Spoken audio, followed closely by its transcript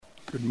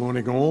Good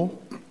morning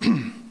all.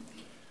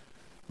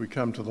 We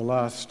come to the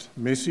last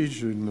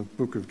message in the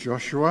book of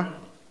Joshua,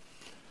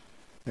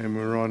 and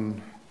we're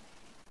on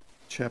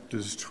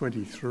chapters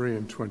 23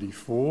 and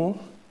 24,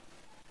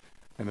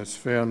 and it's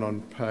found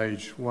on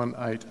page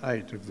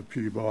 188 of the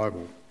Pew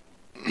Bible.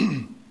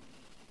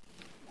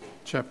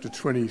 Chapter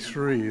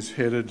 23 is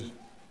headed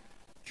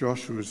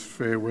Joshua's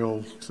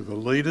farewell to the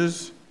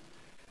leaders,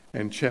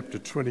 and chapter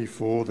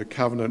 24, the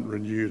covenant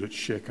renewed at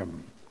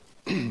Shechem.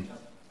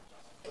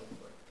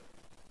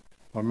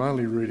 I'm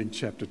only reading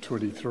chapter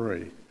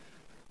 23.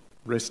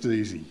 Rest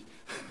easy.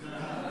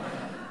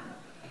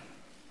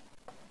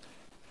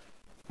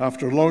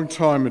 After a long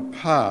time had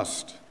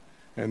passed,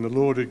 and the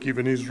Lord had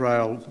given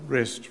Israel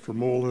rest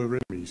from all her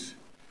enemies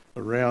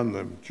around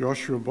them,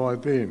 Joshua by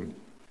then,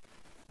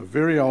 a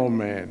very old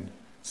man,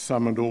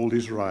 summoned all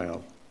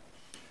Israel,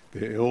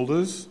 their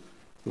elders,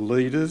 the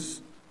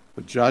leaders,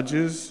 the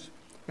judges,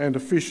 and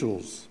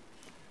officials,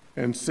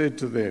 and said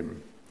to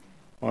them,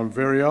 I'm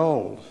very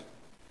old.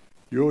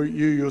 You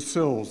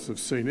yourselves have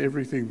seen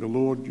everything the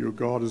Lord your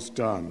God has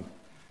done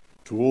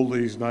to all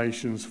these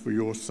nations for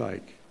your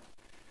sake.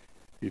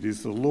 It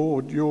is the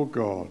Lord your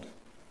God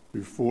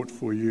who fought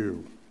for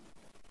you.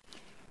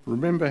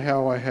 Remember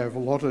how I have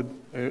allotted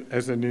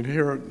as an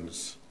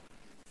inheritance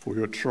for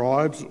your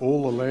tribes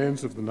all the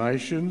lands of the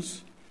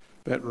nations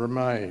that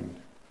remain,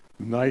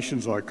 the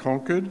nations I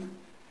conquered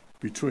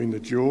between the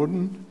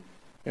Jordan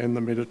and the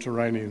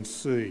Mediterranean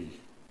Sea.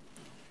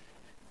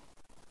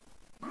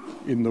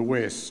 In the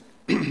west,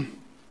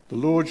 the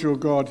Lord your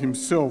God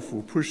himself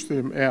will push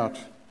them out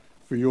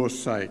for your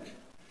sake.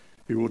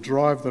 He will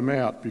drive them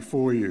out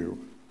before you,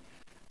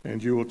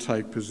 and you will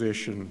take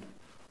possession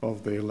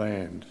of their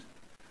land,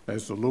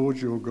 as the Lord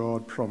your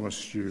God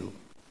promised you.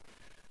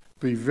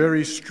 Be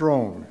very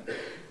strong.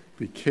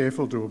 Be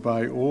careful to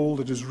obey all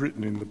that is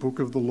written in the book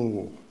of the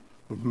law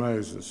of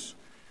Moses,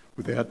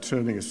 without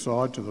turning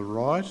aside to the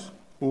right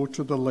or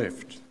to the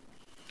left.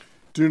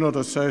 Do not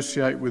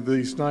associate with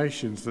these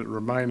nations that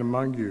remain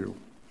among you.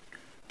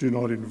 Do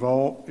not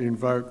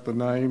invoke the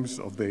names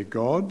of their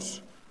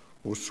gods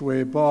or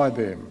swear by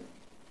them.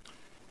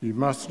 You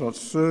must not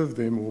serve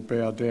them or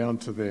bow down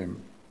to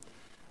them,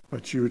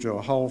 but you are to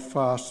hold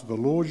fast to the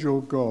Lord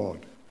your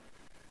God,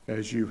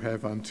 as you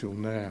have until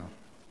now.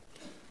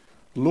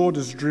 The Lord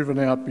has driven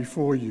out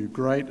before you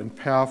great and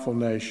powerful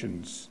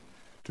nations.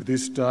 To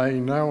this day,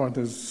 no one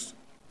has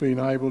been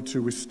able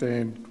to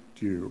withstand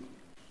you.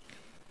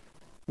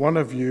 One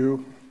of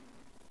you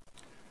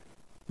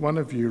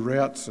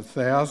routs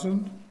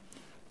 1,000,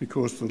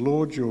 because the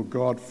Lord your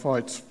God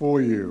fights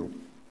for you,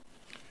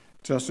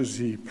 just as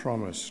he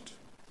promised.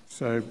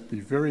 So be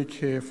very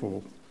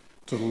careful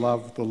to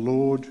love the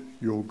Lord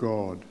your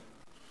God.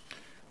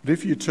 But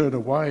if you turn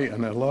away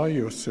and ally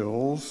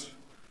yourselves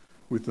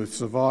with the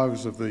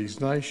survivors of these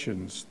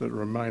nations that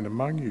remain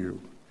among you,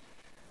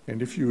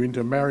 and if you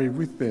intermarry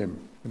with them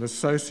and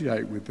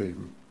associate with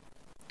them,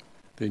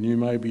 then you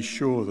may be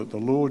sure that the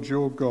Lord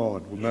your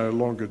God will no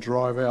longer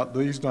drive out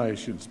these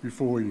nations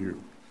before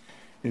you.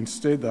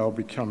 Instead, they'll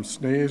become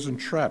snares and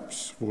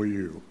traps for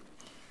you,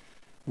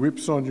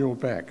 whips on your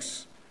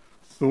backs,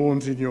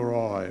 thorns in your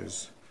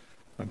eyes,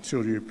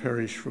 until you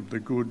perish from the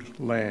good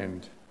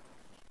land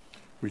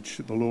which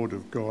the Lord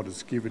of God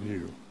has given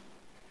you.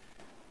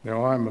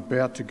 Now I am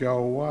about to go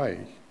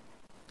away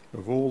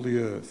of all the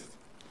earth.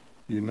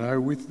 You know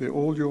with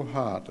all your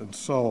heart and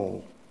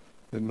soul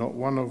that not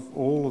one of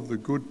all of the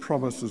good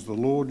promises the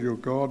Lord your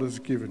God has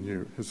given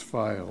you has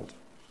failed.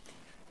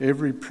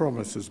 Every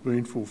promise has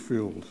been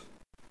fulfilled.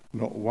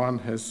 Not one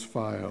has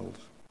failed.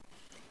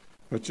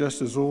 But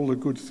just as all the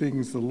good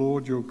things the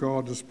Lord your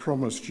God has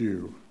promised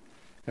you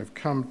have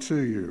come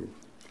to you,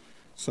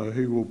 so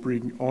he will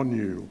bring on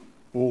you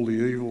all the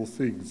evil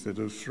things that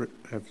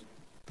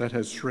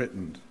has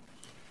threatened,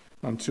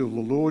 until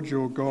the Lord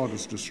your God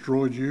has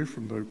destroyed you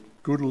from the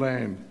good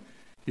land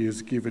he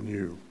has given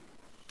you.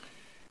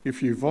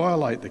 If you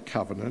violate the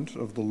covenant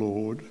of the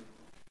Lord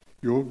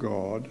your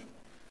God,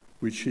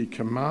 which he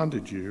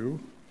commanded you,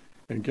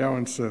 and go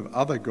and serve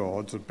other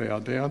gods and bow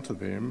down to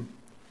them,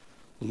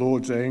 the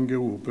Lord's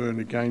anger will burn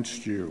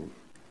against you,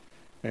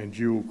 and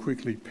you will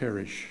quickly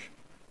perish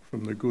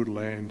from the good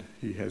land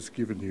he has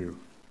given you.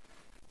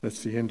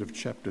 That's the end of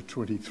chapter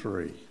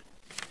 23.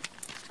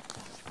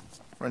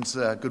 Friends,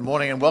 good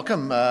morning and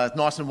welcome.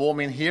 Nice and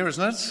warm in here,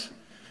 isn't it?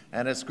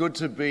 And it's good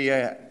to be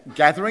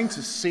gathering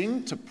to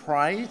sing, to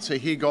pray, to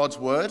hear God's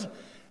word,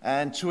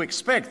 and to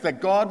expect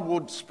that God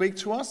would speak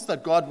to us,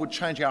 that God would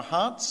change our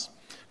hearts,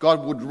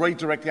 God would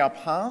redirect our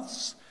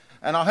paths.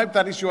 And I hope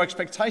that is your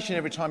expectation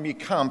every time you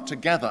come to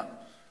gather.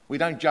 We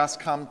don't just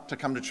come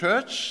to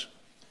church,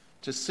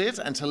 to sit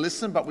and to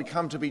listen, but we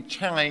come to be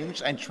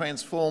changed and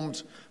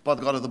transformed by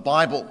the God of the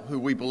Bible, who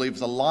we believe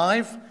is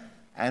alive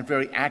and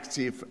very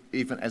active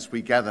even as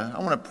we gather. I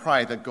want to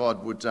pray that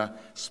God would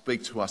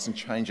speak to us and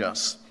change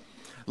us.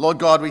 Lord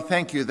God, we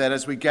thank you that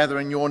as we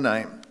gather in your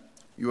name,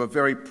 you are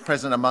very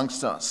present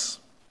amongst us.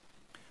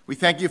 We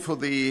thank you for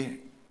the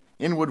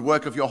inward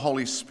work of your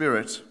Holy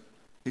Spirit,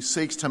 who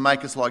seeks to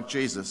make us like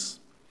Jesus.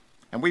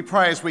 And we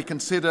pray as we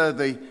consider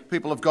the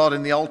people of God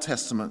in the Old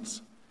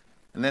Testament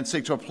and then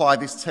seek to apply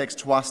this text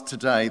to us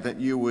today, that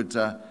you would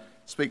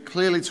speak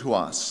clearly to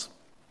us,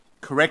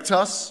 correct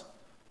us,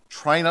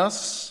 train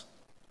us,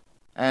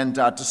 and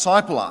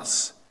disciple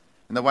us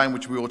in the way in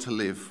which we ought to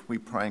live. We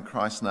pray in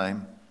Christ's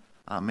name.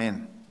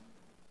 Amen.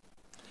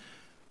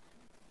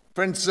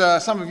 Friends,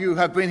 some of you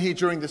have been here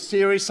during the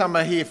series. Some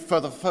are here for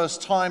the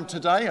first time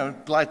today. I'm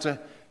glad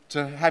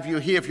to have you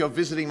here if you're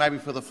visiting maybe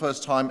for the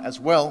first time as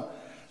well.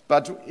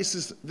 But this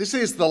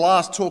is the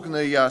last talk in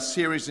the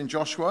series in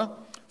Joshua.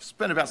 We've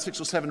spent about 6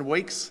 or 7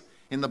 weeks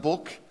in the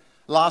book.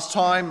 Last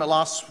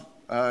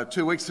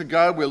 2 weeks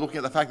ago, we were looking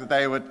at the fact that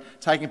they were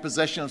taking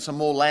possession of some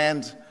more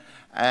land.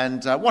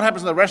 And what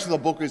happens in the rest of the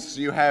book is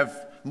you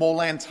have more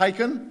land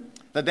taken.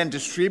 They then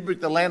distribute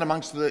the land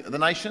amongst the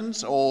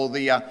nations, or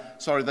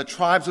the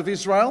tribes of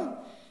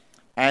Israel.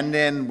 And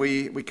then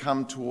we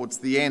come towards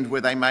the end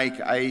where they make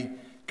a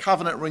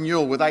covenant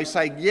renewal, where they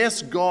say,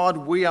 yes, God,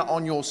 we are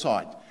on your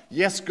side.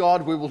 Yes,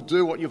 God, we will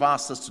do what you've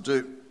asked us to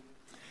do.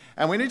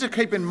 And we need to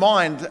keep in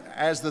mind,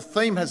 as the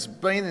theme has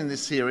been in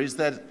this series,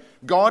 that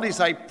God is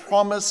a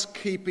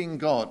promise-keeping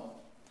God.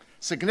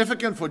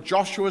 Significant for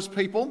Joshua's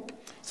people,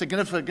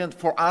 significant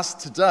for us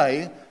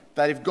today,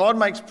 that if God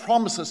makes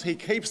promises, he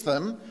keeps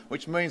them,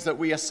 which means that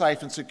we are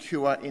safe and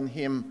secure in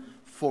him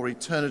for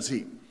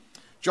eternity.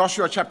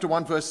 Joshua chapter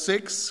 1 verse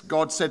 6,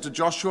 God said to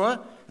Joshua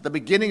at the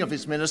beginning of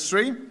his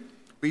ministry,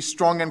 "Be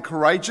strong and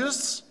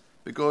courageous,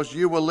 because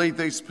you will lead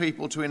these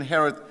people to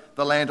inherit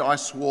the land I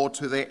swore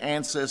to their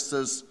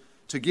ancestors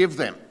to give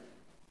them."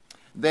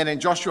 Then in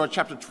Joshua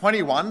chapter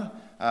 21,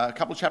 a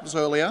couple of chapters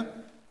earlier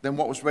than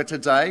what was read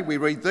today, we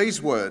read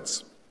these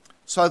words.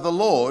 "So the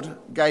Lord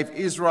gave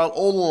Israel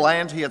all the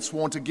land he had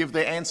sworn to give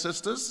their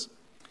ancestors,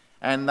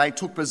 and they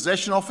took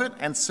possession of it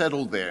and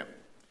settled there.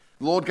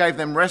 The Lord gave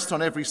them rest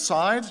on every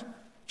side,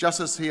 just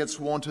as he had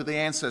sworn to their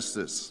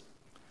ancestors.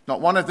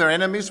 Not one of their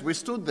enemies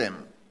withstood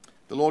them.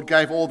 The Lord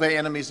gave all their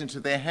enemies into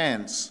their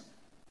hands.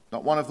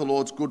 Not one of the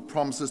Lord's good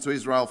promises to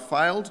Israel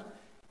failed.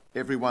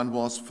 Everyone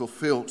was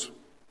fulfilled."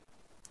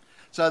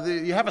 So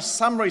you have a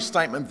summary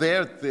statement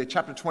there at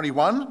chapter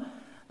 21,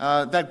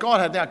 that God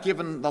had now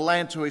given the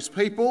land to his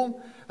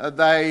people.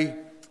 The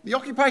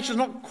occupation is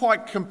not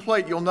quite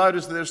complete. You'll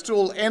notice that there are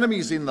still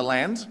enemies in the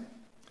land.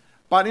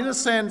 But in a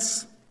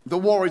sense, the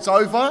war is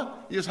over.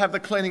 You just have the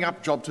cleaning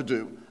up job to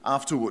do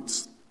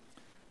afterwards.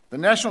 The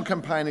national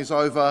campaign is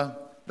over.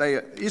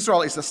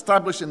 Israel is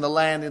established in the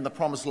land, in the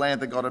promised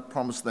land that God had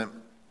promised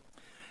them.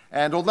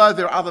 And although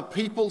there are other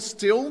people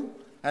still,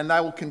 and they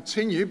will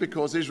continue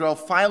because Israel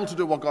failed to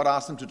do what God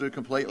asked them to do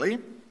completely,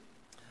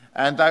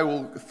 and they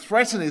will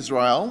threaten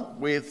Israel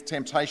with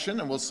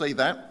temptation, and we'll see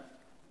that.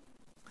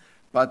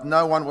 But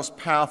no one was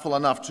powerful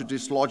enough to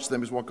dislodge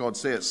them, is what God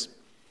says.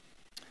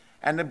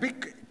 And the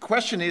big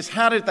question is,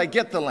 how did they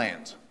get the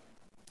land?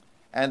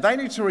 And they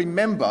need to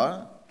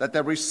remember that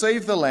they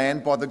received the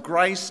land by the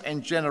grace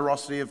and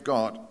generosity of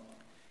God.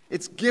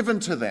 It's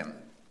given to them.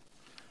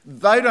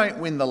 They don't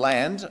win the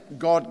land.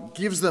 God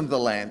gives them the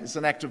land. It's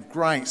an act of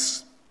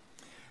grace.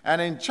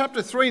 And in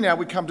chapter 3 now,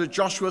 we come to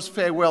Joshua's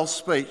farewell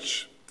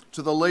speech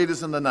to the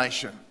leaders in the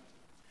nation.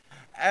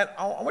 And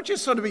I want you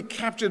to sort of be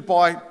captured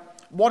by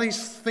what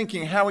he's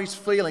thinking, how he's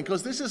feeling,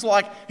 because this is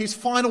like his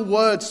final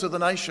words to the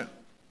nation.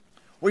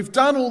 We've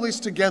done all this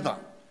together.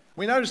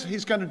 We notice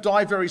he's going to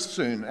die very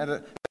soon at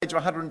the age of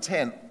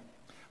 110.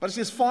 But it's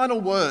his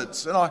final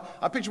words. And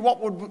I picture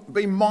what would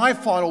be my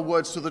final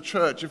words to the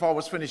church if I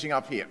was finishing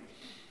up here.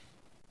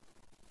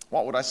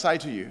 What would I say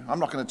to you? I'm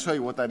not going to tell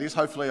you what that is.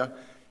 Hopefully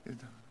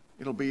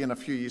it'll be in a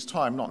few years'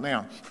 time, not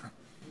now.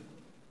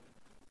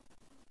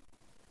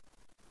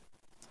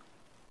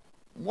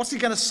 What's he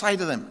going to say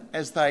to them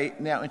as they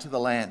now enter the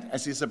land,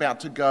 as he's about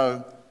to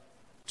go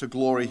to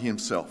glory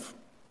himself?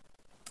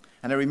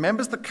 And he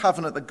remembers the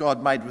covenant that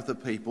God made with the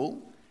people,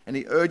 and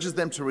he urges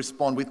them to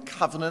respond with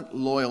covenant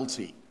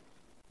loyalty.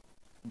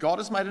 God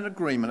has made an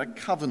agreement, a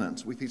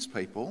covenant with his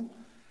people,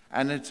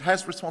 and it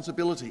has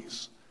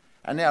responsibilities.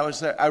 And now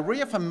it's a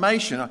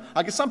reaffirmation.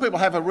 I guess some people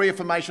have a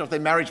reaffirmation of their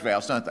marriage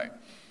vows, don't they?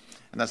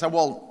 And they say,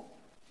 well,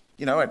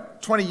 you know,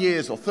 at 20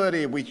 years or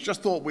 30, we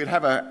just thought we'd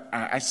have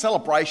a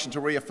celebration to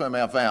reaffirm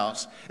our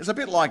vows. It's a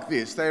bit like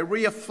this. They're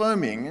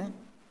reaffirming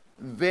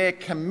their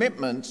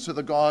commitment to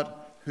the God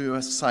who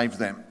has saved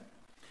them.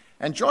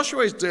 And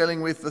Joshua is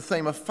dealing with the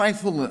theme of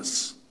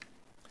faithfulness.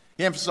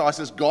 He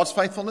emphasizes God's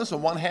faithfulness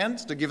on one hand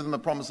to give them the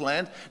promised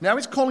land. Now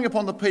he's calling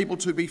upon the people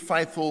to be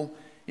faithful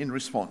in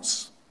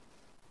response.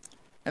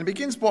 And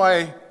begins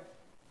by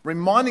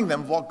reminding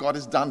them of what God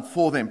has done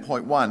for them,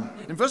 point 1.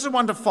 In verses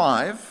 1 to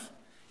 5,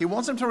 he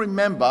wants them to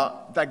remember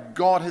that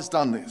God has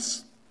done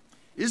this.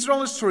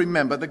 Israel is to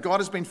remember that God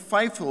has been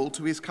faithful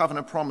to his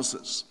covenant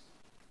promises.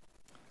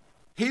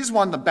 He's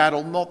won the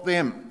battle, not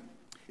them.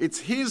 It's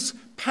his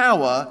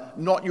power,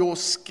 not your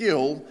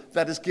skill,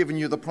 that has given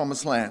you the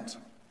promised land.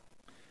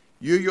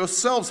 You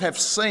yourselves have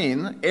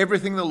seen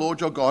everything the Lord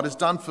your God has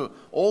done for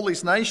all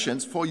these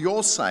nations for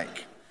your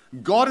sake.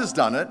 God has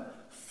done it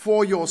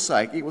for your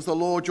sake. It was the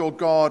Lord your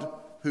God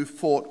who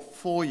fought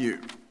for you.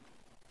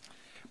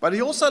 But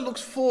he also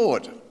looks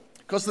forward,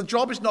 because the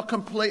job is not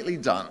completely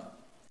done.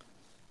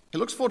 He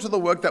looks forward to the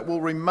work that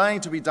will remain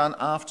to be done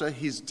after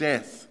his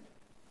death.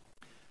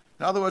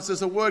 In other words,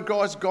 there's a word,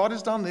 guys, God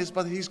has done this,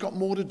 but he's got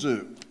more to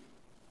do.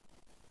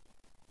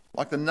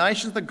 Like the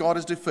nations that God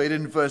has defeated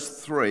in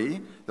verse 3,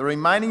 the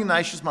remaining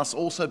nations must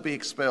also be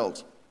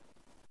expelled.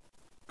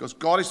 Because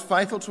God is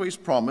faithful to his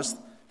promise,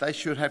 they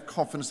should have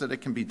confidence that it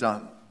can be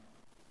done.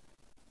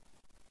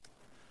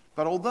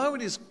 But although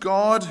it is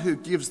God who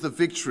gives the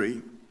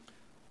victory,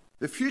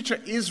 the future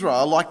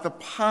Israel, like the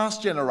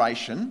past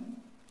generation,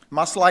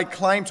 must lay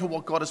claim to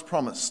what God has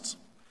promised.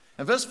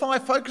 And verse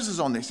 5 focuses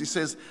on this. He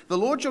says, the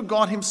Lord your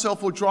God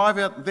himself will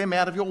drive them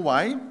out of your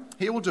way.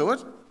 He will do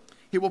it.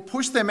 He will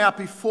push them out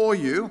before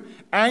you,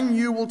 and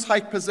you will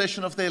take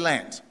possession of their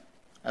land,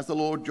 as the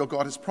Lord your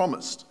God has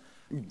promised.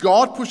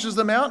 God pushes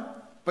them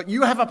out, but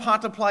you have a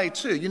part to play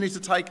too. You need to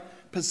take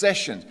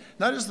possession.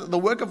 Notice the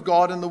work of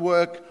God and the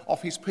work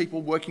of his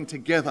people working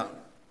together.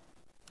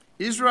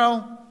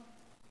 Israel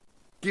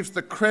gives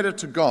the credit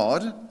to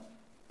God,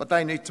 but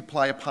they need to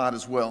play a part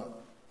as well.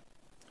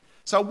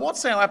 So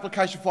what's our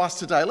application for us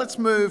today? Let's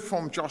move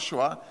from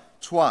Joshua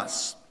to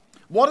us.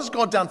 What has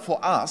God done for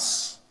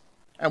us,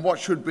 and what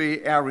should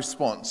be our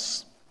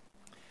response?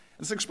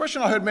 It's an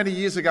expression I heard many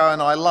years ago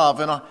and I love,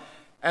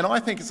 and I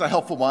think it's a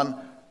helpful one.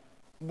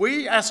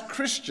 We as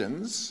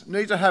Christians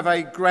need to have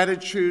a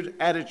gratitude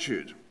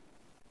attitude.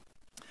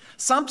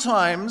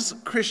 Sometimes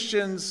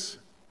Christians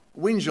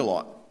whinge a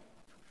lot.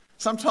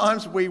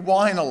 Sometimes we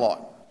whine a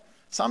lot.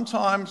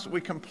 Sometimes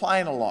we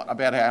complain a lot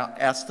about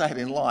our state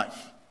in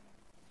life.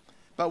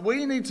 But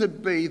we need to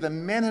be the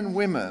men and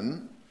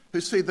women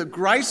who see the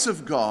grace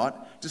of God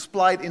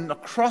displayed in the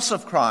cross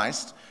of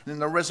Christ and in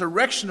the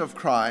resurrection of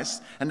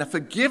Christ and the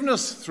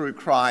forgiveness through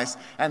Christ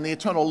and the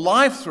eternal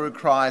life through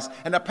Christ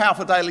and the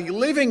powerful daily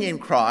living in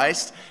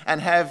Christ, and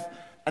have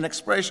an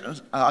expression,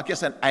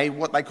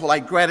 what they call a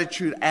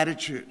gratitude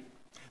attitude.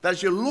 That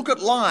as you look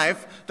at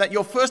life, that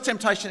your first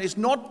temptation is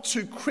not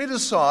to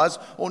criticize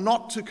or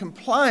not to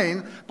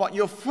complain, but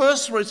your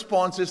first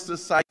response is to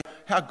say,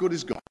 how good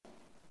is God?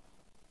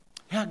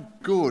 How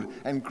good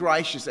and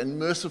gracious and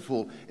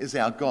merciful is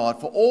our God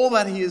for all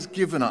that he has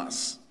given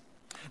us.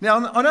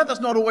 Now, I know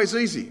that's not always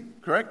easy,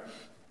 correct?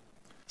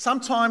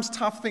 Sometimes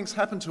tough things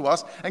happen to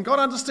us, and God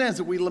understands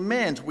that we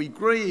lament, we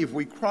grieve,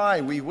 we cry,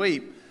 we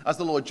weep, as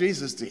the Lord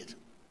Jesus did.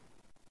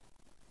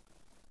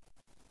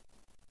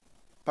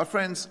 But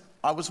friends,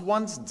 I was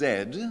once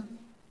dead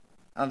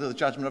under the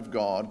judgment of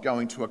God,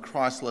 going to a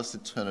Christless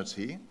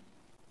eternity,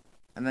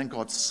 and then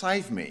God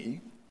saved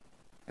me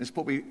and has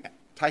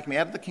taken me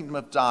out of the kingdom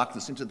of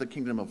darkness into the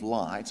kingdom of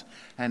light,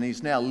 and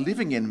he's now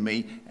living in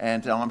me,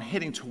 and I'm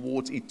heading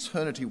towards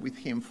eternity with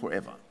him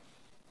forever.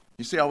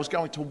 You see, I was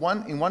going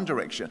in one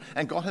direction,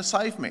 and God has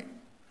saved me.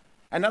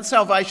 And that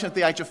salvation at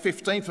the age of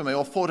 15 for me,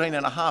 or 14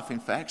 and a half in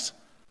fact,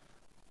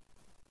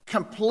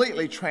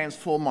 completely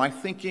transformed my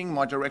thinking,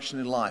 my direction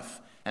in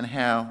life, and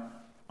how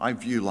I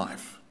view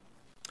life.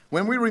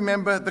 When we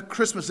remember the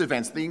Christmas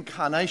events, the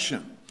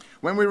incarnation,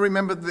 when we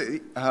remember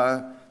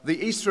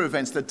the Easter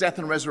events, the death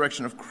and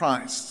resurrection of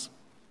Christ,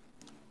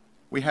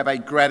 we have a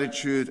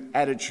gratitude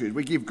attitude.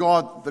 We give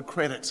God the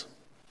credit.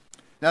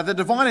 Now, the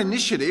divine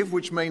initiative,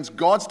 which means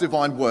God's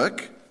divine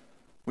work,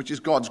 which is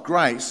God's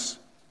grace,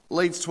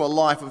 leads to a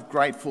life of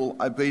grateful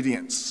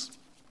obedience.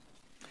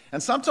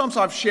 And sometimes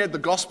I've shared the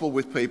gospel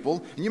with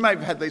people, and you may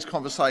have had these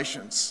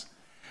conversations,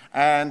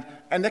 and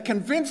they're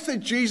convinced that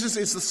Jesus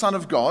is the Son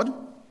of God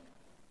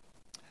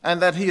and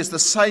that he is the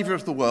Saviour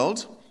of the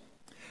world.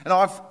 And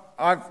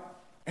I've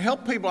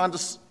helped people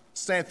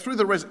understand through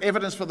the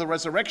evidence for the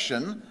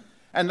resurrection,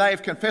 and they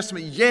have confessed to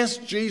me, yes,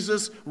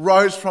 Jesus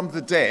rose from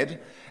the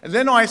dead. And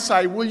then I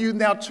say, will you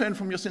now turn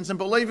from your sins and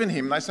believe in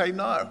him? And they say,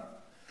 no.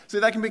 See,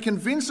 they can be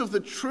convinced of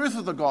the truth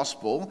of the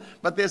gospel,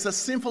 but there's a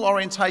sinful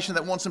orientation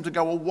that wants them to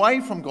go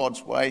away from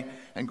God's way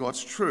and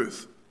God's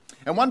truth.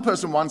 And one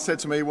person once said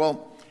to me,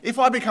 well, if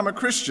I become a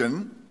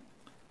Christian,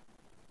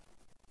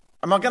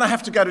 am I going to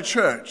have to go to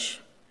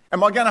church?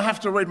 Am I going to have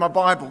to read my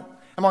Bible?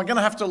 Am I going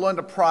to have to learn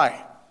to pray?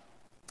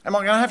 Am I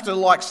going to have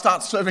to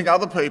start serving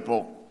other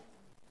people?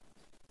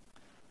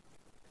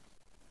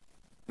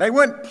 They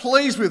weren't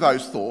pleased with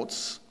those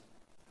thoughts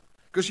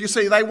because, you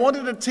see, they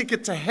wanted a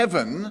ticket to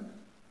heaven,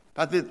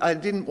 but they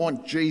didn't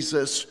want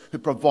Jesus who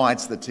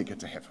provides the ticket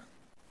to heaven.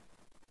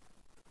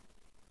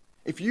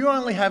 If you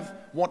only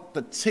want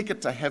the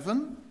ticket to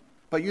heaven,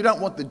 but you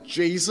don't want the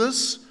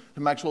Jesus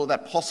who makes all of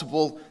that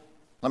possible,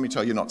 let me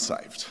tell you, you're not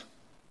saved.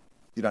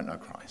 You don't know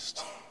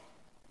Christ.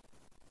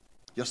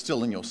 You're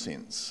still in your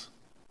sins.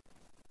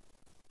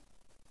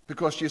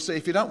 Because you see,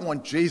 if you don't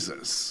want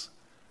Jesus,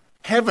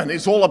 heaven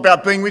is all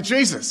about being with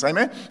Jesus,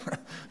 amen?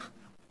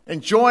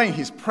 Enjoying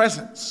his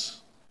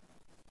presence,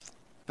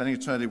 spending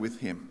eternity with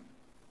him.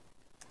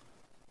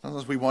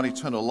 Sometimes we want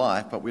eternal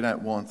life, but we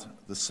don't want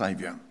the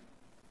Saviour.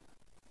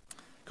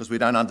 Because we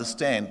don't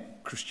understand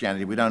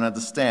Christianity, we don't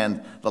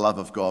understand the love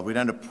of God, we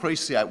don't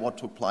appreciate what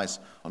took place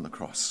on the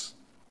cross.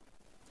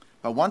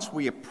 But once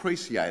we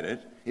appreciate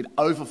it, it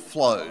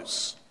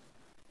overflows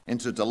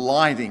into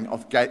delighting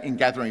in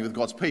gathering with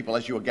God's people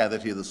as you are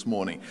gathered here this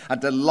morning, a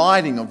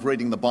delighting of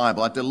reading the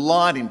Bible, a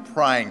delight in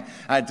praying,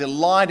 a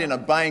delight in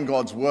obeying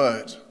God's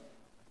word.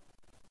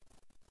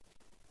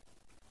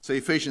 So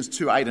Ephesians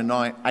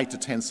 2:8 to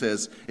 10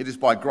 says, "It is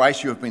by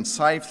grace you have been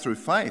saved through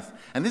faith.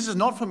 And this is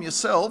not from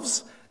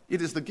yourselves, it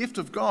is the gift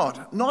of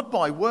God, not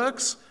by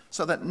works,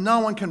 so that no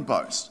one can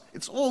boast."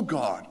 It's all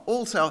God.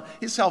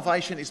 His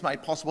salvation is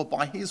made possible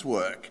by his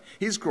work,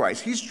 his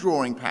grace, his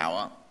drawing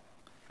power.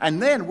 And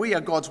then we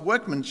are God's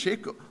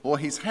workmanship, or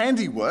his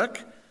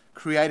handiwork,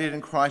 created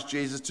in Christ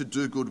Jesus to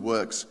do good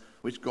works,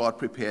 which God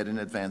prepared in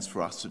advance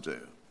for us to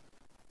do.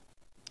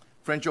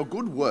 Friends, your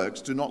good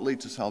works do not lead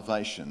to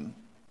salvation,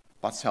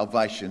 but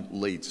salvation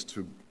leads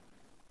to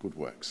good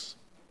works.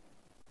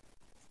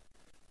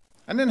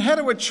 And then how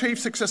to achieve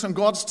success on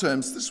God's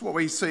terms? This is what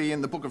we see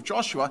in the book of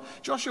Joshua.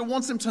 Joshua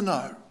wants them to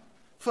know,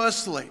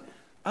 firstly,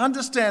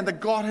 understand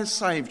that God has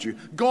saved you.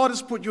 God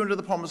has put you into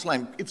the promised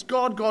land. It's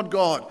God, God,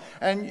 God.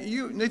 And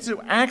you need to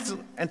act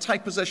and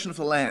take possession of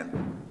the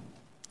land.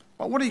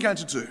 But what are you going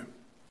to do?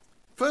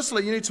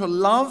 Firstly, you need to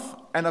love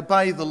and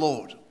obey the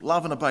Lord.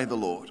 Love and obey the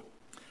Lord.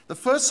 The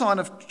first sign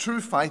of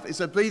true faith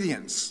is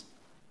obedience.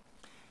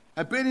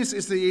 Obedience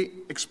is the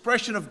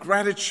expression of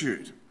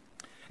gratitude.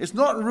 It's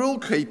not rule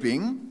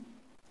keeping.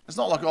 It's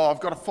not like,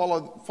 I've got to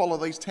follow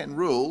these 10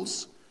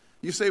 rules.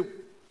 You see,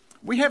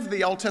 we have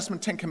the Old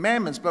Testament 10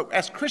 Commandments, but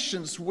as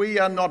Christians, we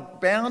are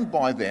not bound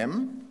by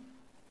them.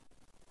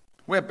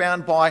 We're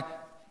bound by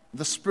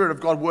the Spirit of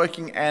God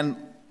working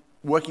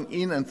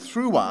in and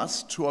through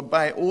us to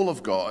obey all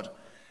of God.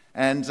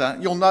 And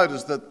you'll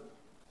notice that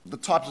the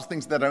types of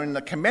things that are in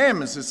the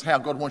commandments is how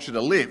God wants you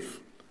to live.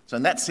 So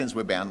in that sense,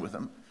 we're bound with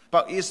them.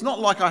 But it's not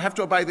like I have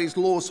to obey these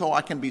laws so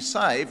I can be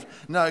saved.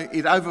 No,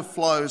 it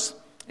overflows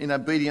in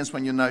obedience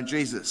when you know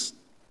Jesus.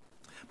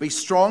 Be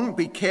strong,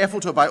 be careful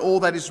to obey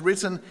all that is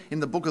written in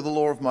the book of the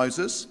law of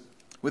Moses,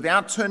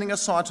 without turning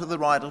aside to the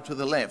right or to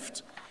the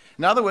left.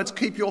 In other words,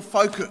 keep your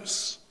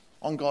focus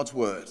on God's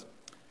word.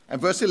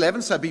 And verse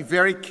 11, so be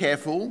very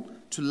careful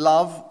to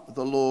love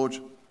the Lord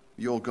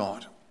your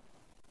God.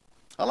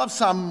 I love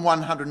Psalm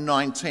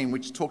 119,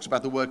 which talks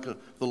about the work of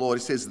the Lord.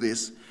 It says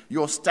this,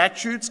 "Your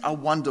statutes are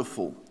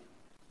wonderful,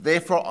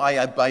 therefore I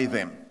obey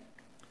them.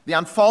 The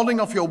unfolding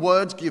of your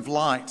words give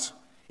light.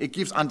 It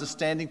gives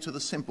understanding to the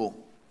simple.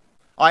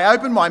 I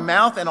open my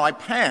mouth and I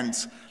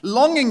pant,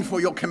 longing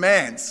for your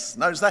commands."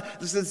 Notice that.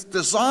 There's this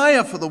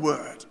desire for the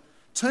word.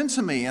 "Turn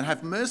to me and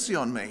have mercy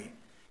on me,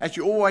 as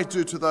you always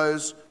do to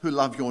those who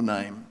love your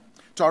name.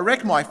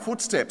 Direct my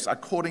footsteps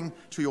according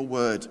to your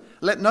word.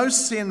 Let no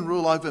sin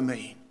rule over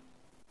me.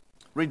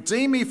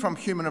 Redeem me from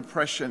human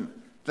oppression,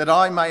 that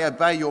I may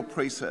obey your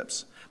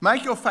precepts.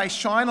 Make your face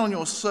shine on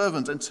your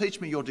servant and teach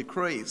me your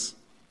decrees.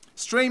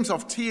 Streams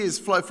of tears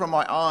flow from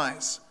my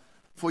eyes,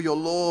 for your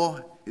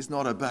law is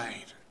not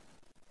obeyed."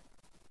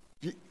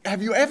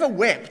 Have you ever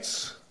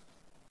wept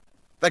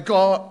that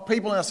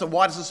people in a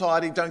wider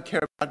society don't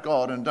care about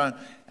God and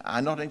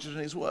are not interested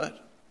in his word?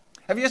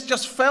 Have you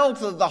just felt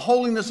the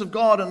holiness of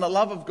God and the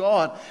love of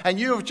God, and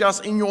you have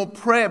just in your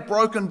prayer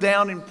broken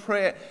down in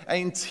prayer and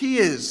in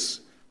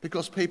tears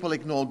because people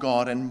ignore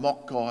God and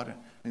mock God and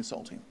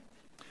insult him?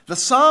 The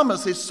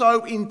psalmist is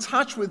so in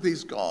touch with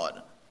his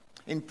God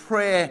in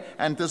prayer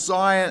and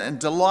desire and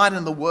delight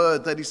in the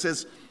word that he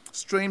says,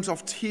 "Streams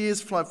of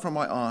tears flow from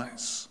my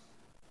eyes,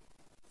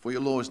 for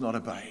your law is not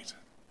obeyed."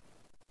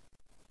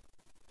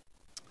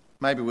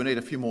 Maybe we need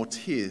a few more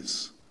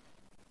tears,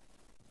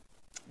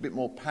 a bit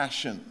more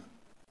passion,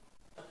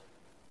 a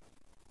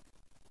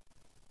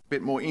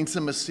bit more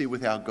intimacy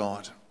with our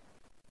God.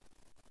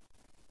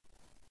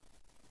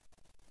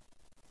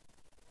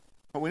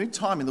 But we need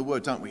time in the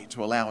word, don't we,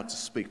 to allow it to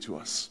speak to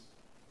us.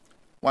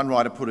 One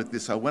writer put it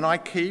this way, "When I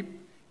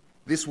keep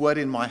this word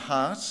in my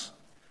heart,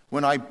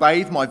 when I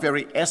bathe my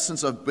very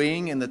essence of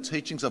being in the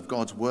teachings of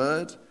God's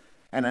word,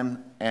 and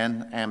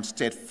am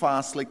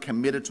steadfastly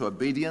committed to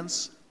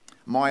obedience,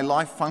 my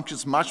life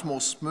functions much more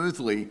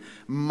smoothly,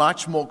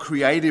 much more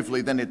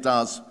creatively than it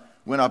does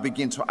when I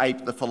begin to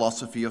ape the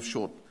philosophy of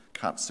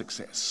shortcut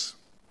success."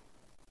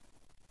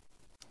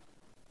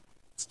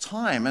 It's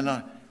time, and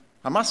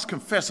I must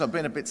confess I've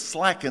been a bit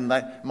slack in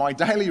my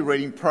daily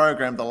reading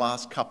program the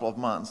last couple of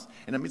months,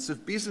 in the midst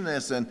of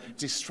busyness and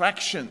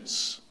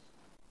distractions.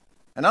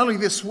 And only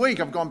this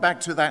week I've gone back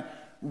to that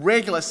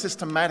regular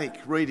systematic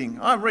reading.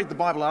 I read the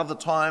Bible at other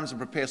times and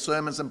prepare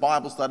sermons and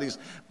Bible studies,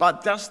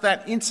 but just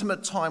that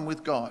intimate time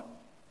with God.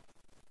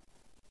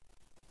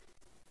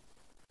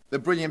 The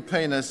brilliant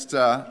pianist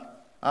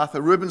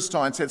Arthur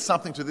Rubinstein said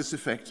something to this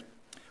effect: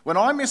 "When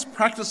I miss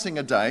practicing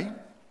a day,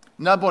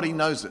 nobody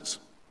knows it.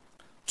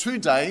 2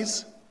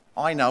 days,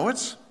 I know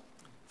it.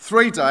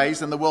 3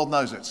 days, and the world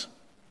knows it."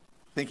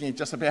 Thinking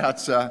just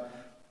about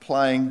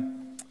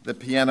playing the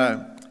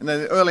piano. In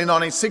the early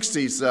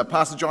 1960s,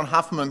 Pastor John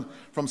Huffman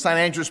from St.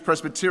 Andrew's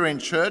Presbyterian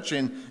Church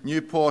in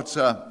Newport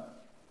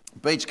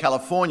Beach,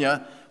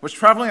 California, was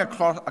travelling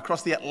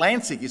across the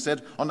Atlantic, he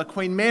said, on the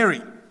Queen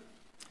Mary.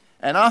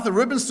 And Arthur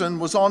Rubinstein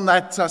was on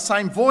that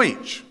same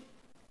voyage.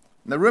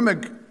 And the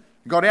rumour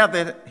got out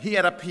there, he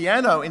had a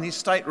piano in his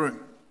stateroom.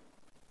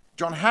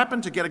 John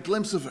happened to get a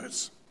glimpse of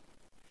it.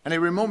 And he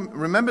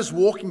remembers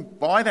walking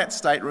by that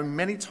stateroom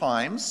many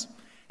times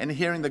and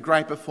hearing the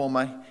great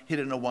performer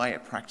hidden away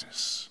at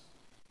practice.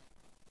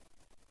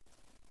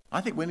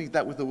 I think we need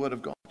that with the Word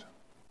of God.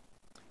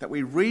 That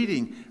we're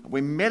reading,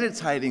 we're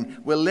meditating,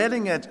 we're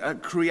letting it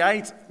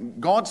create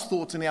God's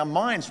thoughts in our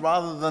minds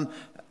rather than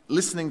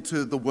listening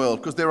to the world.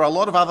 Because there are a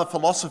lot of other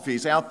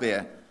philosophies out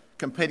there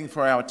competing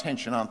for our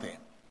attention, aren't there?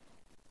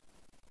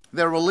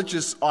 There are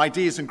religious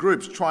ideas and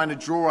groups trying to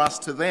draw us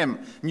to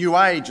them. New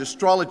Age,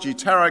 astrology,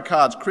 tarot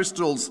cards,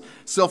 crystals,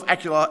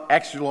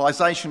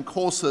 self-actualization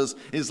courses,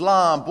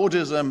 Islam,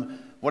 Buddhism,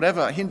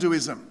 whatever,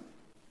 Hinduism.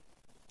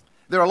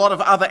 There are a lot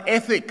of other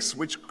ethics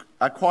which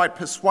are quite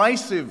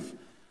persuasive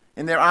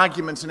in their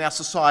arguments in our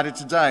society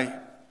today,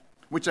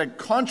 which are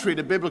contrary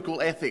to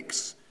biblical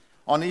ethics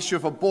on the issue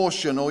of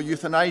abortion or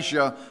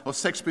euthanasia or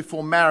sex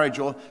before marriage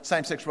or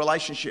same-sex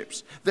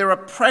relationships. There are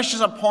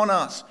pressures upon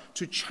us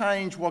to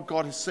change what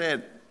God has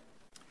said.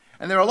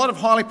 And there are a lot of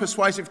highly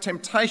persuasive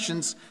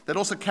temptations that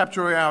also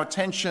capture our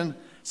attention,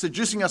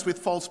 seducing us with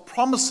false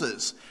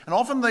promises. And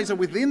often these are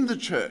within the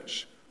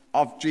church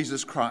of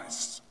Jesus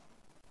Christ.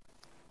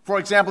 For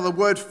example, the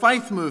word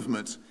faith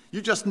movement.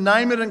 You just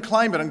name it and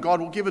claim it and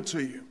God will give it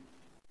to you.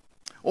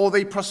 Or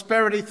the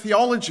prosperity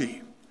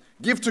theology.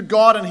 Give to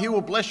God and he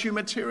will bless you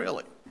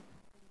materially.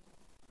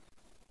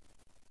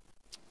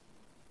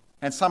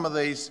 And some of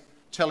these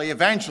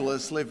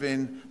televangelists live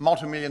in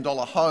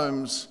multi-million-dollar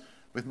homes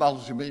with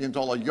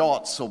multi-million-dollar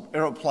yachts or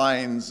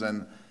aeroplanes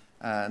and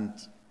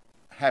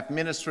have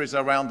ministries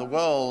around the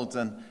world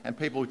and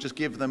people just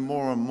give them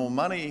more and more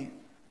money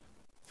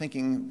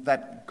thinking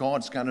that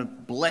God's going to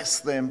bless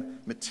them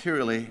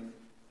materially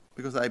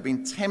because they've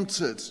been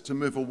tempted to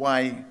move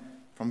away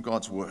from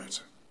God's word.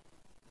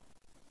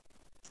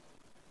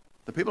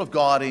 The people of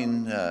God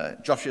in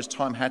Joshua's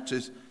time had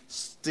to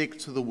stick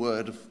to the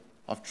word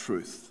of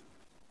truth,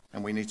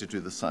 and we need to do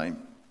the same.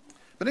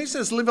 But he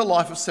says, live a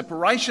life of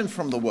separation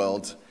from the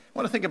world. I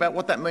want to think about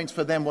what that means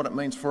for them, what it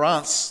means for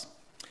us.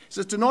 He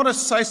says, do not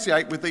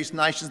associate with these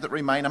nations that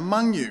remain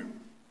among you.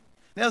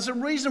 Now, there's a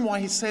reason why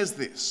he says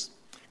this.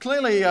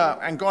 Clearly,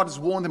 and God has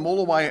warned them all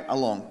the way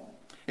along.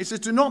 He says,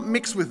 do not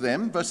mix with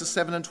them, verses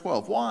 7 and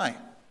 12. Why?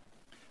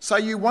 So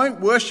you won't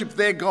worship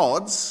their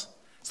gods,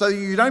 so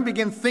you don't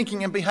begin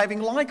thinking and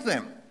behaving like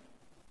them.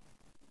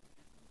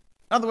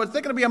 In other words,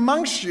 they're going to be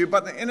amongst you,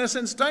 but in a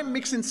sense, don't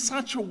mix in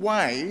such a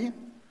way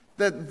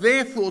that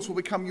their thoughts will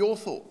become your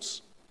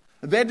thoughts.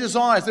 Their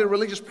desires, their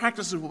religious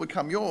practices will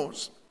become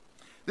yours.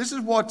 This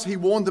is what he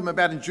warned them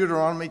about in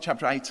Deuteronomy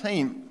chapter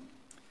 18.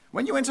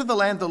 When you enter the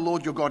land the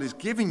Lord your God is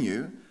giving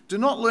you, do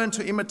not learn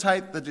to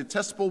imitate the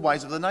detestable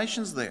ways of the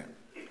nations there.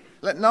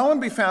 Let no one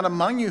be found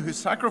among you who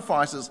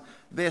sacrifices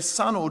their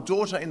son or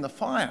daughter in the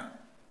fire,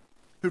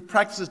 who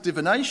practices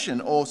divination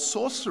or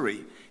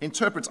sorcery,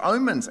 interprets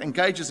omens,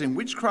 engages in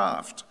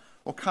witchcraft,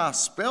 or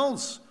casts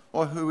spells,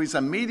 or who is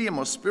a medium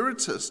or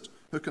spiritist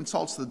who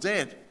consults the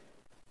dead.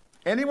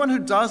 Anyone who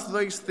does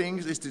these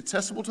things is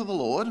detestable to the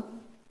Lord.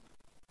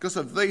 Because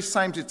of these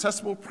same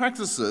detestable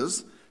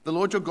practices, the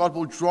Lord your God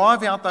will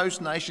drive out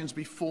those nations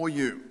before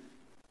you.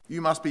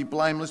 You must be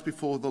blameless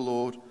before the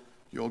Lord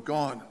your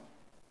God.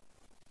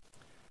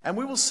 And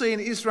we will see in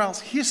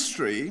Israel's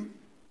history,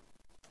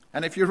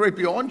 and if you read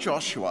beyond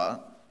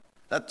Joshua,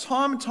 that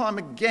time and time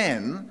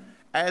again,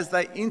 as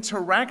they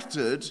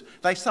interacted,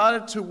 they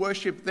started to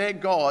worship their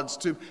gods,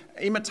 to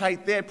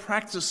imitate their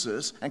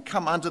practices and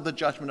come under the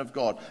judgment of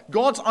God.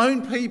 God's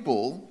own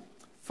people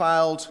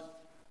failed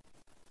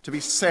to be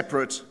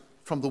separate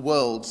from the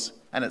world's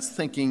and its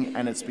thinking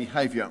and its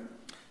behaviour.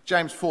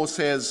 James 4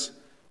 says,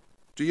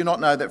 do you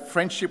not know that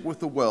friendship with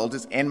the world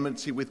is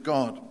enmity with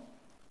God?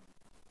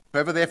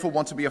 Whoever therefore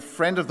wants to be a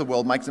friend of the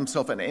world makes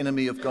himself an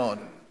enemy of God.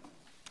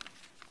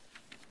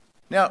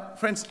 Now,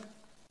 friends,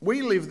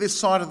 we live this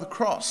side of the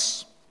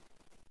cross.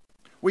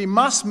 We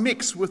must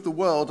mix with the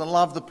world and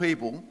love the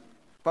people,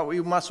 but we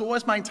must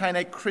always maintain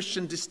a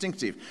Christian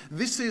distinctive.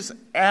 This is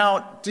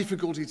our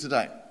difficulty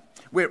today.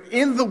 We're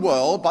in the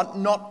world, but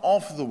not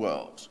of the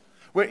world.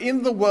 We're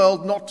in the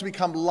world not to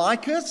become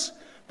like it,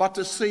 but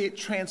to see it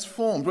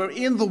transformed. We're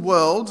in the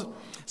world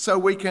so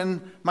we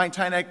can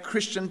maintain a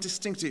Christian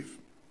distinctive.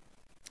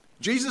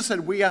 Jesus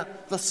said we are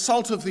the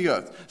salt of the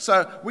earth.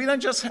 So we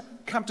don't just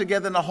come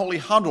together in a holy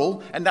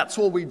huddle and that's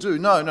all we do.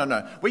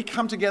 No. We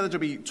come together to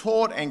be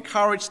taught,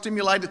 encouraged,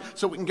 stimulated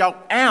so we can go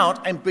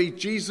out and be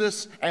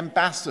Jesus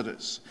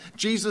ambassadors,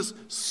 Jesus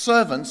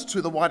servants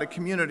to the wider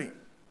community.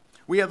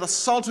 We are the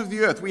salt of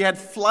the earth. We add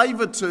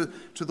flavour to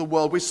the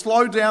world. We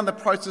slow down the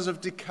process of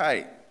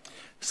decay.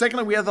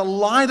 Secondly, we are the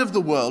light of the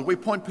world. We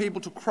point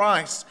people to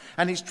Christ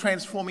and his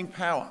transforming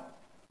power.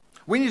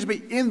 We need to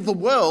be in the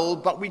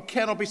world, but we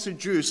cannot be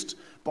seduced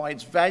by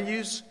its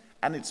values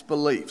and its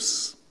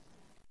beliefs.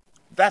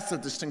 That's the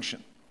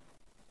distinction.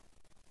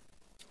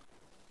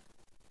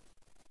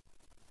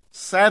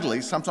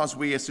 Sadly, sometimes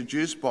we are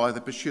seduced by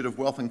the pursuit of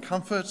wealth and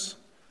comfort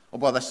or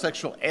by the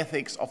sexual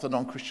ethics of the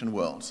non-Christian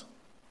world.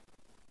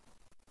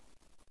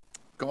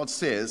 God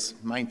says,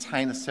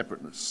 maintain a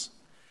separateness.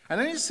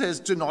 And then he says,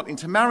 do not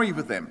intermarry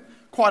with them.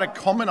 Quite a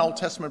common Old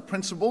Testament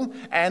principle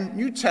and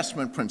New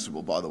Testament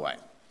principle, by the way.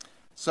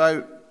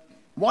 So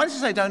why does he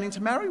say don't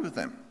intermarry with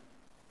them?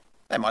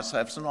 They might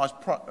have some nice,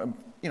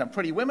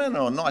 pretty women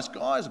or nice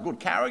guys, a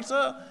good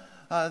character.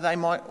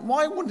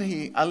 Why wouldn't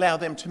he allow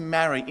them to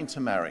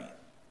intermarry?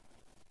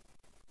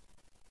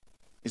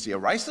 Is he a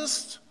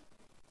racist?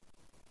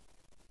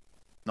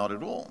 Not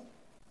at all.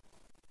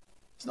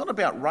 It's not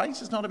about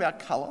race, it's not about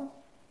colour,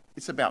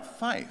 it's about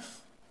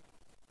faith.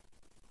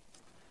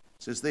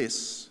 It says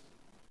this,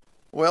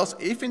 or else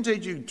if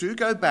indeed you do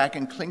go back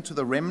and cling to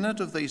the remnant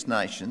of these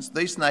nations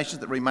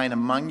that remain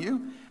among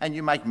you, and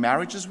you make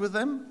marriages with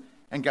them,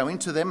 and go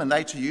into them and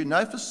they to you,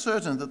 know for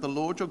certain that the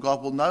Lord your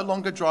God will no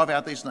longer drive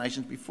out these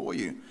nations before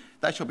you.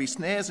 They shall be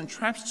snares and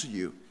traps to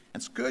you,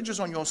 and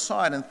scourges on your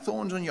side and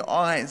thorns on your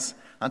eyes,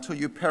 until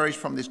you perish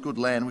from this good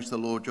land which the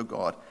Lord your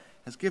God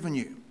has given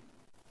you.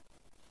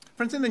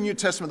 Friends, in the New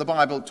Testament, the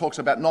Bible talks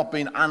about not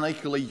being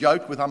unequally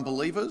yoked with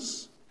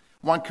unbelievers.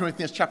 1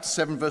 Corinthians chapter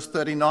 7, verse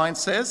 39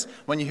 says,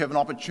 when you have an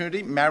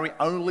opportunity, marry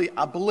only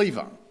a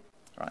believer.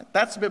 Right?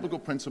 That's a biblical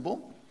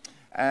principle.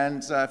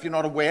 And if you're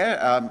not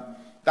aware,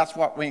 that's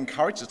what we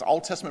encourage. It's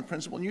Old Testament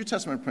principle, New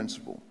Testament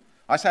principle.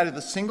 I say to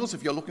the singles,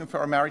 if you're looking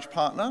for a marriage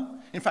partner,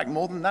 in fact,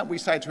 more than that, we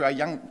say to our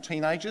young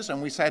teenagers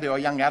and we say to our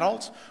young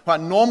adults who are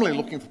normally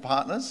looking for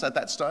partners at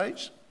that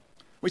stage,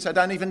 we say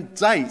don't even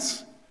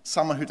date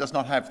someone who does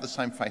not have the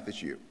same faith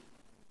as you.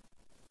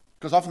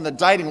 Because often the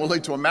dating will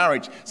lead to a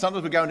marriage.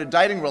 Sometimes we go into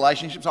dating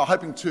relationships are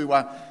hoping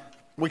to,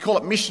 we call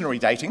it missionary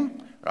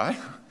dating, right,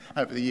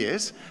 over the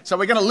years. So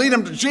we're going to lead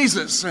them to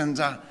Jesus. And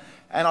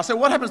I say,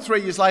 what happens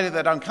 3 years later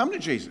they don't come to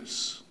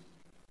Jesus?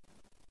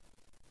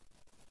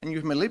 And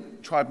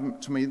you've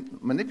tried to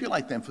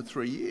manipulate them for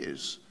 3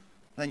 years.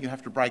 Then you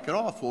have to break it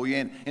off, or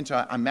you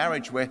into a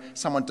marriage where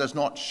someone does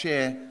not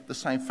share the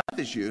same faith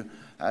as you.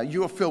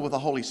 You are filled with the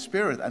Holy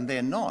Spirit and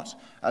they're not.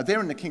 They're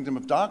in the kingdom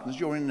of darkness,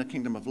 you're in the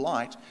kingdom of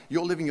light.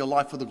 You're living your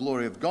life for the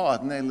glory of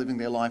God and they're living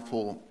their life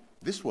for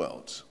this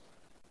world.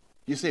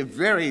 You see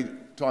very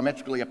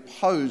diametrically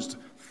opposed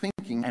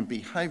thinking and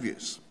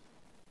behaviours.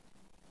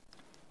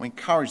 We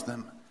encourage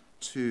them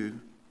to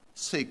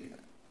seek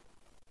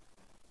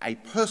a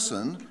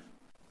person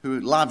who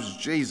loves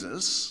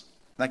Jesus,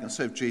 they can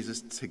serve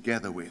Jesus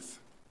together with.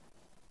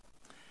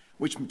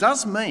 Which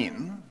does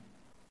mean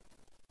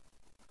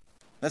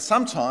that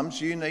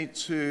sometimes you need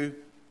to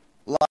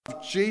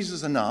love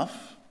Jesus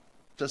enough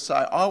to say,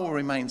 I will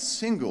remain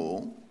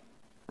single,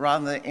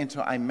 rather than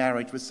enter a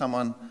marriage with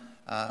someone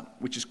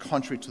which is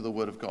contrary to the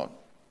Word of God.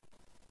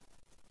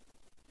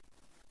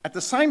 At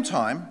the same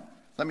time,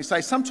 let me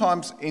say,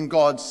 sometimes in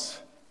God's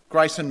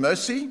grace and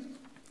mercy,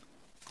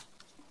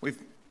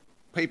 with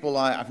people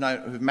I've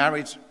known who've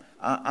married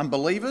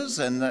unbelievers,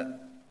 and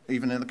that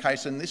even in the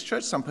case in this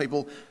church, some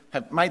people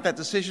have made that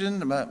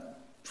decision,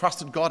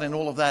 trusted God in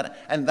all of that,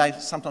 and they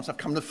sometimes have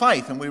come to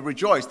faith, and we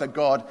rejoice that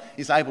God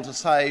is able to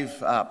save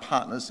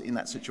partners in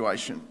that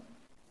situation.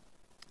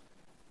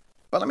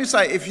 But let me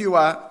say, if you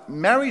are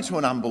married to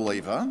an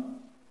unbeliever,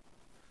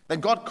 then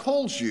God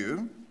calls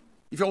you,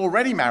 if you're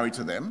already married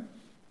to them,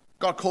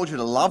 God calls you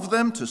to love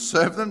them, to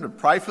serve them, to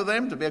pray for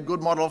them, to be a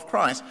good model of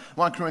Christ.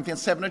 1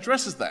 Corinthians 7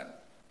 addresses that.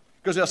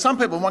 Because there are some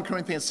people in 1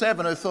 Corinthians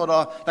 7 who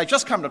thought, they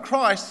just come to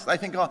Christ, they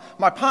think,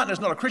 my partner's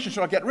not a Christian,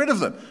 should I get rid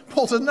of them?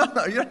 Paul says, no,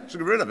 you don't have to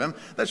get rid of them.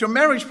 That's your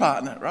marriage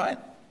partner, right?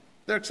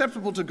 They're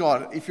acceptable to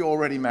God if you're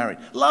already married.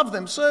 Love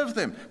them, serve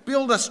them,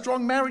 build a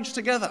strong marriage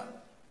together.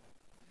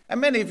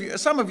 And many of you,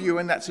 some of you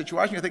in that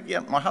situation, you think, yeah,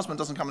 my husband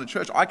doesn't come to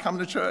church, I come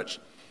to church.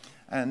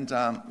 And,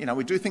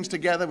 we do things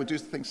together, we do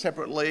things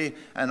separately.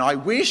 And I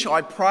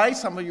pray,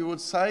 some of you would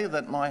say,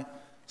 that my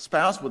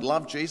spouse would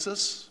love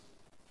Jesus,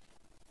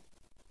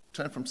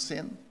 turn from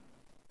sin.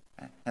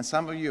 And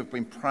some of you have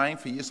been praying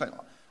for years, saying,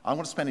 I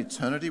want to spend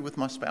eternity with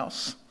my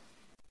spouse.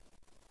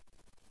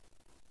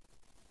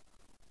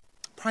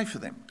 Pray for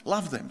them,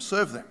 love them,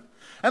 serve them.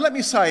 And let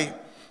me say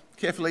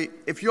carefully,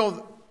 if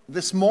you're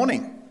this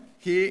morning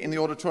here in the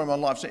auditorium on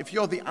live, so if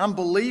you're the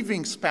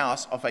unbelieving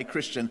spouse of a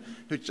Christian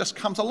who just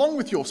comes along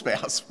with your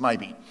spouse,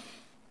 maybe,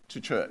 to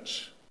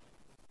church,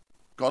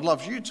 God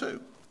loves you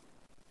too.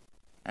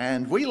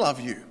 And we love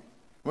you.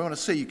 We want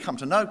to see you come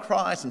to know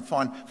Christ and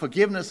find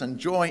forgiveness and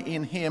joy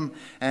in Him.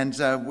 And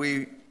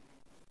we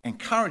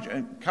encourage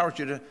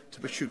you to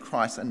pursue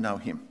Christ and know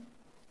Him.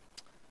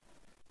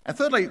 And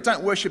thirdly,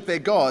 don't worship their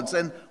gods.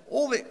 And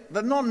all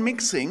the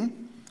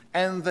non-mixing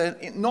and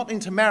the not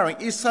intermarrying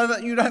is so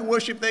that you don't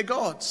worship their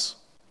gods.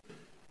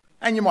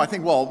 And you might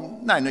think, well,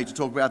 no need to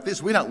talk about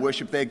this. We don't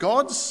worship their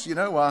gods.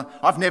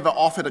 I've never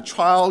offered a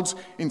child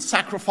in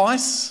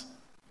sacrifice.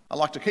 I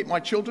like to keep my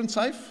children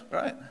safe,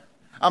 right?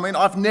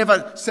 I've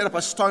never set up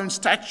a stone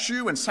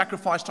statue and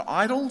sacrificed to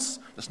idols.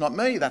 That's not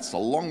me. That's a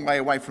long way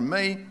away from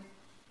me.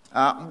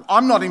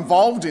 I'm not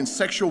involved in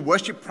sexual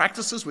worship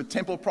practices with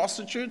temple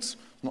prostitutes.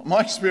 Not my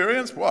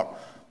experience. Well,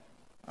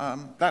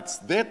 that's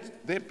their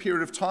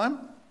period of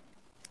time.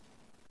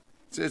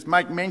 It says,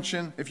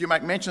 if you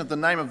make mention of the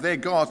name of their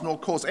gods, nor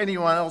cause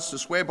anyone else to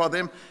swear by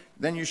them,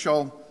 then you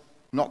shall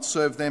not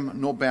serve them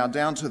nor bow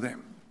down to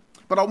them.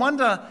 But I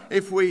wonder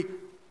if we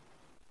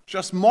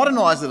just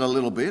modernize it a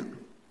little bit.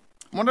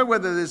 I wonder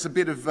whether there's a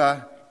bit of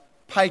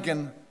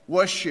pagan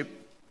worship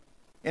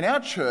in our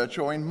church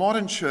or in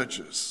modern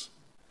churches,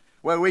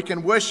 where we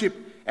can worship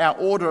our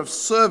order of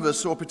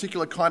service or a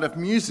particular kind of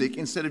music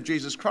instead of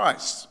Jesus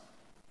Christ.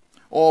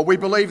 Or we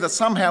believe that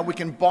somehow we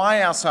can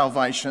buy our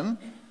salvation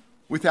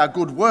with our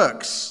good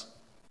works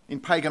in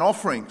pagan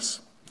offerings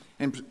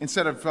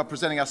instead of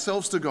presenting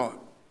ourselves to God.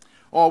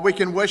 Or we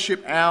can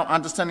worship our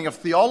understanding of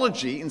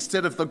theology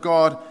instead of the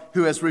God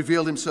who has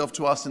revealed himself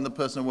to us in the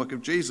person and work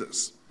of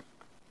Jesus.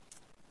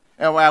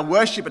 Our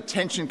worship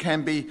attention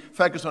can be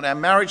focused on our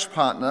marriage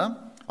partner,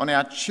 on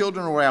our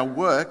children or our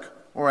work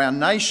or our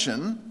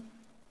nation,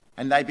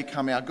 and they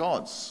become our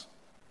gods.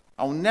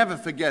 I'll never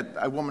forget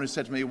a woman who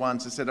said to me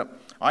once, she said,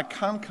 I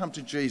can't come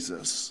to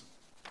Jesus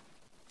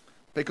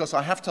because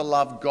I have to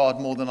love God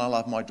more than I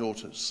love my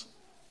daughters.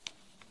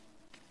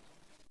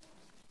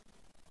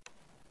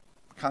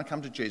 I can't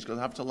come to Jesus because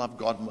I have to love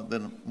God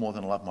more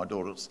than I love my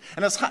daughters.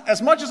 And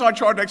as much as I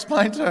tried to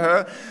explain to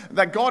her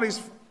that God is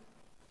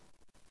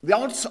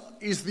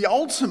the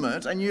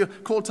ultimate, and you're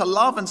called to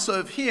love and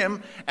serve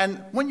him,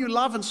 and when you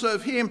love and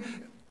serve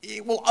him,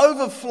 it will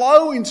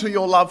overflow into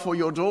your love for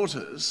your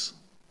daughters.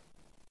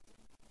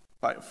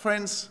 But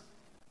friends,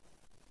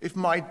 if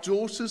my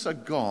daughters are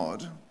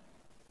God,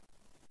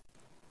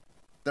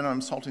 then I'm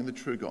insulting the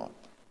true God.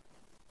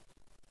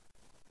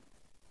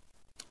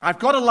 I've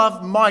got to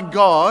love my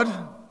God,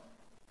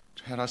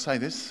 how do I say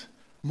this,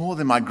 more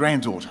than my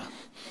granddaughter.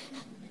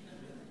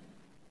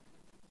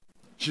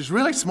 She's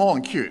really small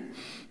and cute.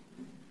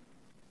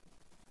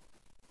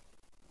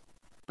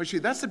 But see,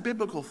 that's a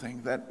biblical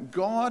thing, that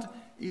God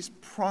is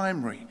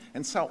primary.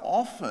 And so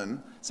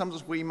often,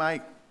 sometimes we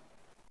make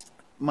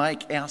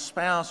our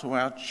spouse or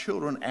our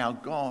children our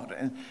God,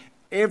 and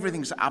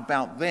everything's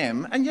about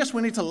them. And yes,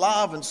 we need to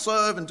love and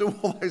serve and do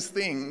all those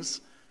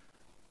things.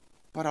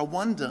 But I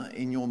wonder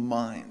in your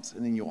mind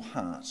and in your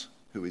heart,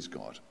 who is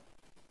God?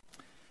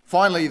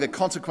 Finally, the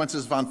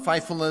consequences of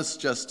unfaithfulness,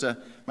 just to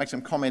make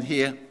some comment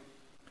here.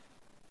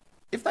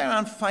 If they are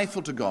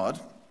unfaithful to God,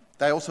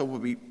 they also will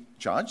be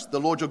judged. The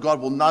Lord your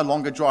God will no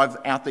longer drive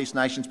out these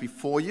nations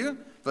before you.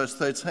 Verse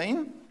 13.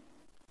 And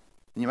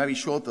you may be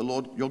sure that the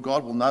Lord your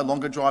God will no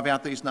longer drive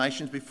out these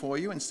nations before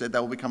you. Instead, they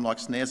will become like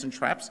snares and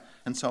traps,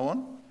 and so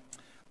on.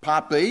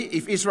 Part B,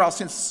 if Israel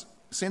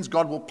sins,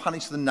 God will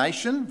punish the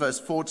nation. Verse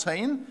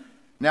 14.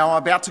 Now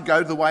I'm about to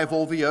go the way of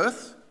all the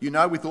earth. You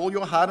know with all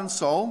your heart and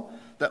soul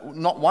that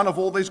not one of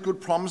all these good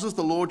promises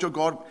the Lord your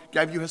God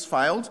gave you has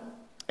failed.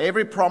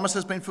 Every promise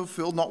has been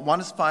fulfilled, not one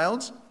has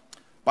failed.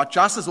 But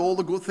just as all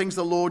the good things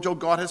the Lord your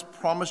God has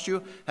promised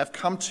you have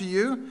come to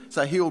you,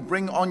 so he will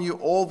bring on you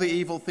all the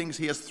evil things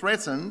he has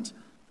threatened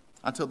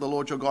until the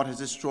Lord your God has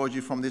destroyed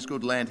you from this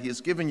good land he has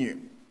given you.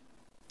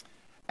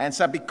 And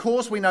so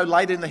because we know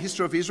later in the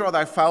history of Israel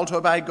they failed to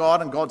obey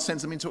God and God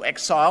sends them into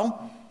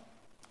exile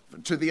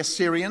to the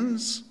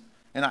Assyrians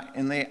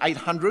in the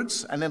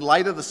 800s, and then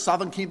later the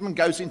southern kingdom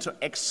goes into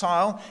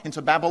exile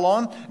into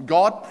Babylon.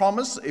 God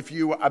promised, if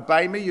you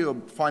obey me,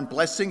 you'll find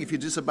blessing. If you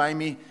disobey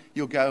me,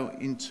 you'll go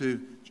into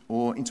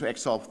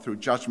exile through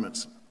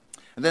judgments.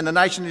 And then the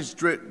nation is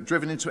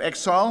driven into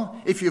exile.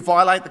 If you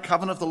violate the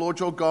covenant of the Lord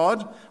your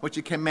God, which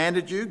he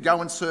commanded you,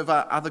 go and serve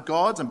other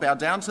gods and bow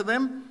down to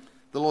them,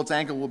 the Lord's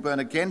anger will burn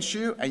against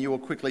you, and you will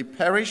quickly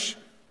perish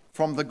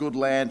from the good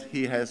land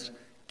he has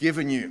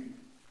given you.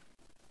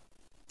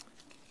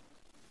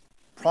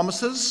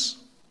 Promises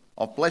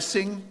of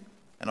blessing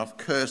and of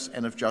curse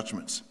and of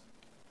judgment.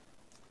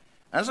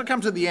 As I come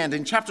to the end,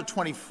 in chapter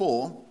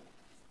 24,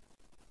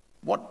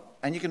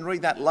 and you can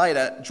read that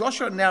later,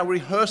 Joshua now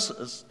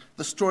rehearses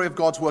the story of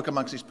God's work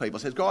amongst his people.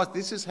 He says, guys,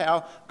 this is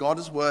how God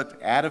has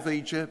worked out of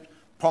Egypt,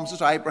 promises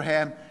to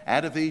Abraham,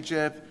 out of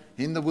Egypt,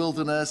 in the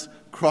wilderness,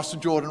 across the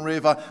Jordan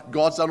River.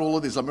 God's done all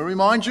of this. Let me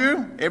remind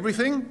you,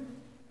 everything.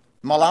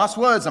 My last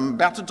words, I'm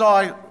about to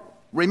die.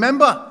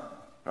 Remember,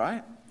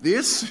 right?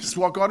 This is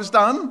what God has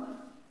done.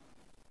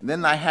 And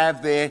then they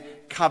have their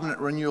covenant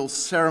renewal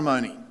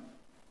ceremony.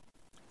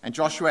 And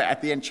Joshua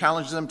at the end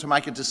challenges them to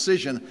make a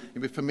decision.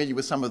 You'll be familiar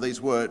with some of these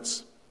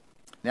words.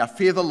 Now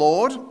fear the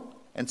Lord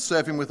and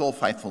serve him with all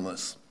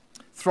faithfulness.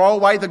 Throw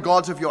away the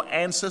gods of your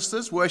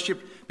ancestors,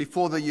 worship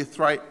before the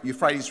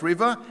Euphrates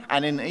River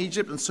and in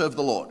Egypt, and serve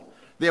the Lord.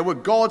 There were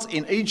gods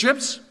in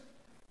Egypt.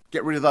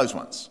 Get rid of those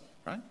ones,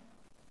 right?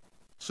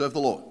 Serve the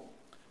Lord.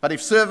 But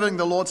if serving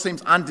the Lord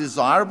seems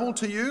undesirable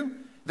to you,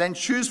 then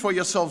choose for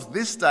yourselves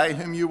this day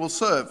whom you will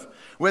serve,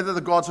 whether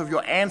the gods of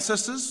your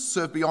ancestors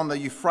serve beyond the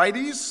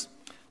Euphrates,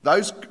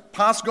 those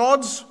past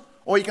gods,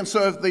 or you can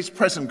serve these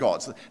present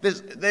gods.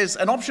 There's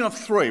an option of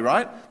three,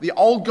 right? The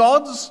old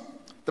gods,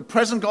 the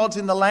present gods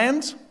in the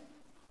land,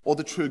 or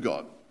the true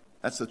God.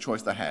 That's the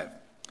choice they have.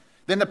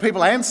 Then the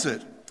people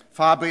answered,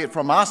 far be it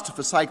from us to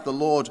forsake the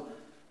Lord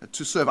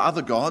to serve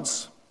other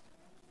gods.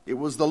 It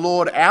was the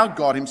Lord our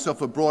God himself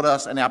who brought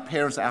us and our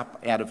parents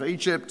out of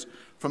Egypt.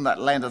 from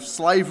that land of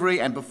slavery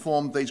and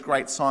performed these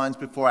great signs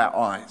before our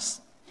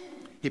eyes.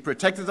 He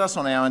protected us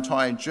on our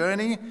entire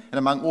journey and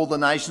among all the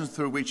nations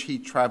through which we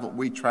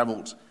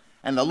travelled.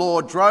 And the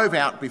Lord drove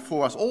out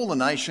before us all the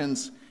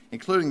nations,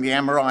 including the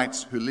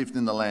Amorites who lived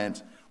in the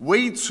land.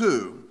 We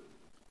too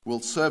will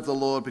serve the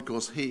Lord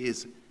because he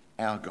is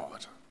our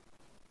God.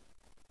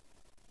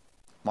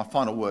 My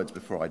final words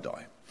before I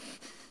die.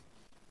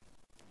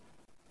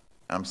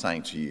 I'm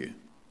saying to you,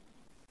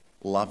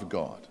 love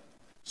God.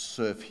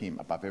 Serve him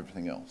above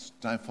everything else.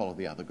 Don't follow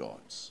the other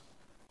gods.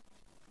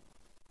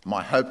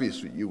 My hope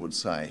is that you would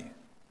say,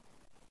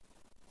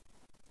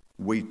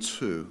 we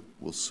too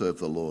will serve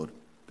the Lord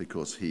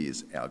because he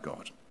is our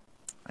God.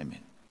 Amen.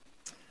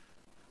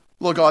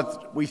 Lord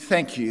God, we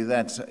thank you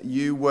that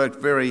you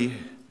worked very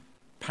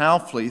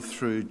powerfully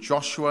through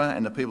Joshua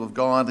and the people of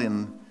God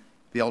in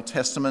the Old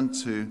Testament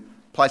to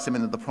place them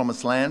into the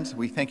promised land.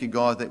 We thank you,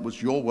 God, that it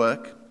was your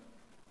work.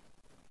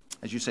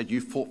 As you said,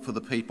 you fought for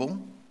the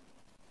people.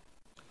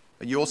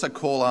 But you also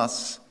call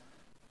us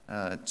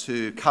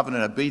to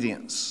covenant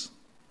obedience.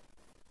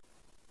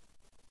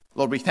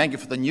 Lord, we thank you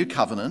for the new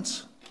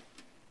covenant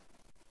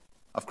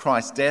of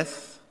Christ's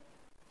death,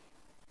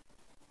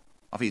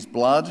 of his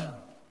blood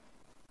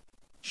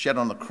shed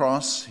on the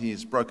cross,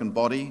 his broken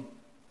body,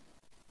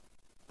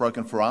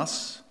 broken for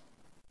us,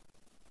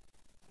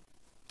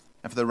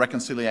 and for the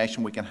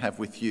reconciliation we can have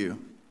with you.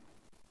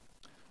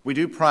 We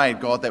do pray,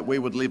 God, that we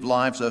would live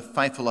lives of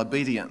faithful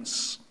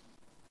obedience,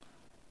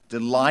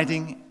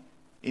 delighting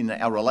in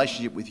our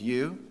relationship with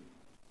you.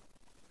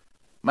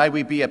 May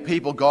we be a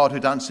people, God,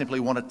 who don't simply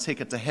want a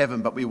ticket to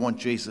heaven, but we want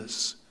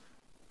Jesus,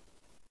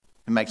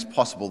 who makes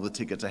possible the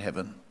ticket to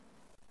heaven.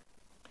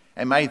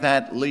 And may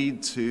that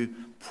lead to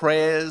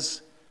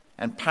prayers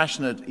and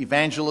passionate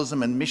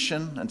evangelism and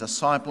mission and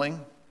discipling.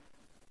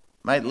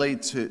 May it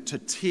lead to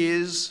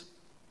tears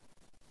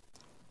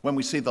when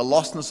we see the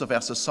lostness of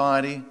our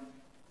society,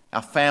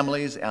 our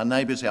families, our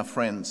neighbours, our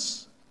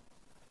friends,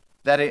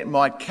 that it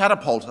might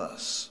catapult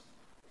us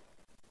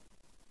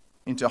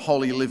into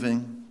holy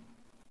living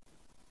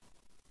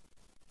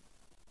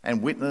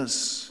and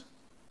witness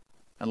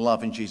and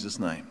love in Jesus'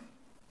 name.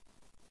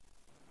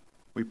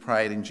 We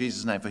pray it in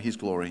Jesus' name for his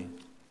glory.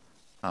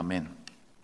 Amen.